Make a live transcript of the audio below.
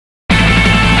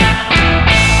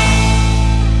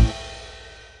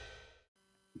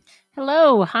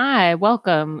Hello, hi,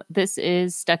 welcome. This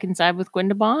is Stuck Inside with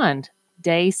Gwenda Bond,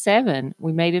 day 7.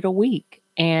 We made it a week,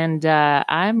 and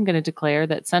I'm going to declare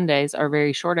that Sundays are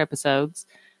very short episodes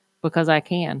because I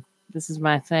can. This is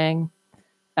my thing.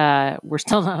 We're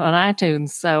still not on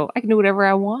iTunes, so I can do whatever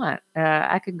I want.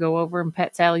 I could go over and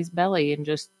pet Sally's belly and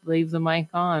just leave the mic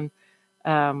on,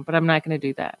 but I'm not going to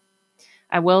do that.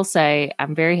 I will say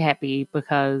I'm very happy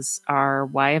because our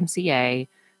YMCA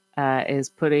is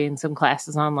putting some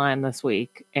classes online this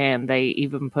week, and they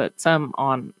even put some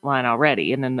online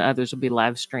already, and then the others will be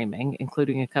live streaming,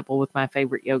 including a couple with my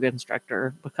favorite yoga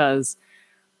instructor, because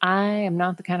I am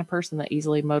not the kind of person that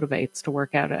easily motivates to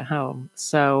work out at home.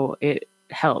 So it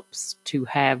helps to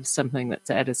have something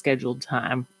that's at a scheduled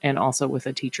time and also with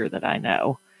a teacher that I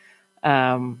know.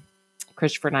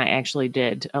 Christopher and I actually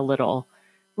did a little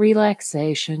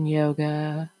relaxation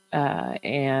yoga,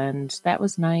 and that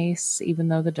was nice, even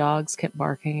though the dogs kept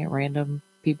barking at random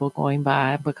people going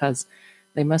by because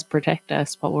they must protect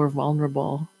us while we're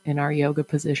vulnerable in our yoga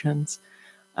positions.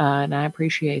 And I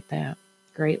appreciate that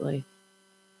greatly.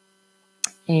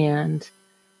 And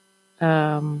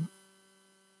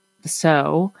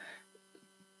so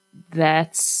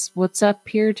that's what's up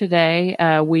here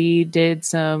today. We did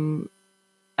some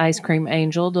Ice Cream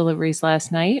Angel deliveries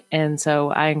last night. And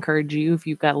so I encourage you, if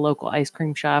you've got a local ice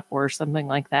cream shop or something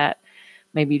like that,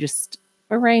 maybe just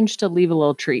arrange to leave a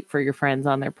little treat for your friends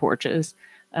on their porches.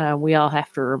 We all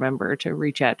have to remember to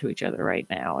reach out to each other right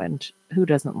now. And who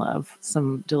doesn't love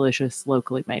some delicious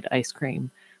locally made ice cream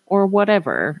or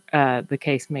whatever the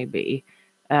case may be?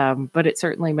 But it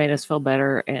certainly made us feel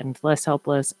better and less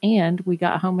helpless. And we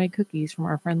got homemade cookies from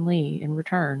our friend Lee in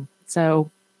return. So,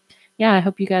 yeah, I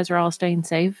hope you guys are all staying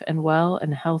safe and well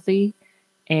and healthy,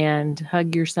 and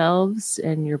hug yourselves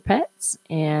and your pets.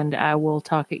 And I will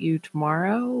talk at you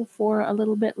tomorrow for a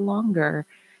little bit longer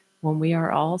when we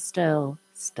are all still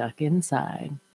stuck inside.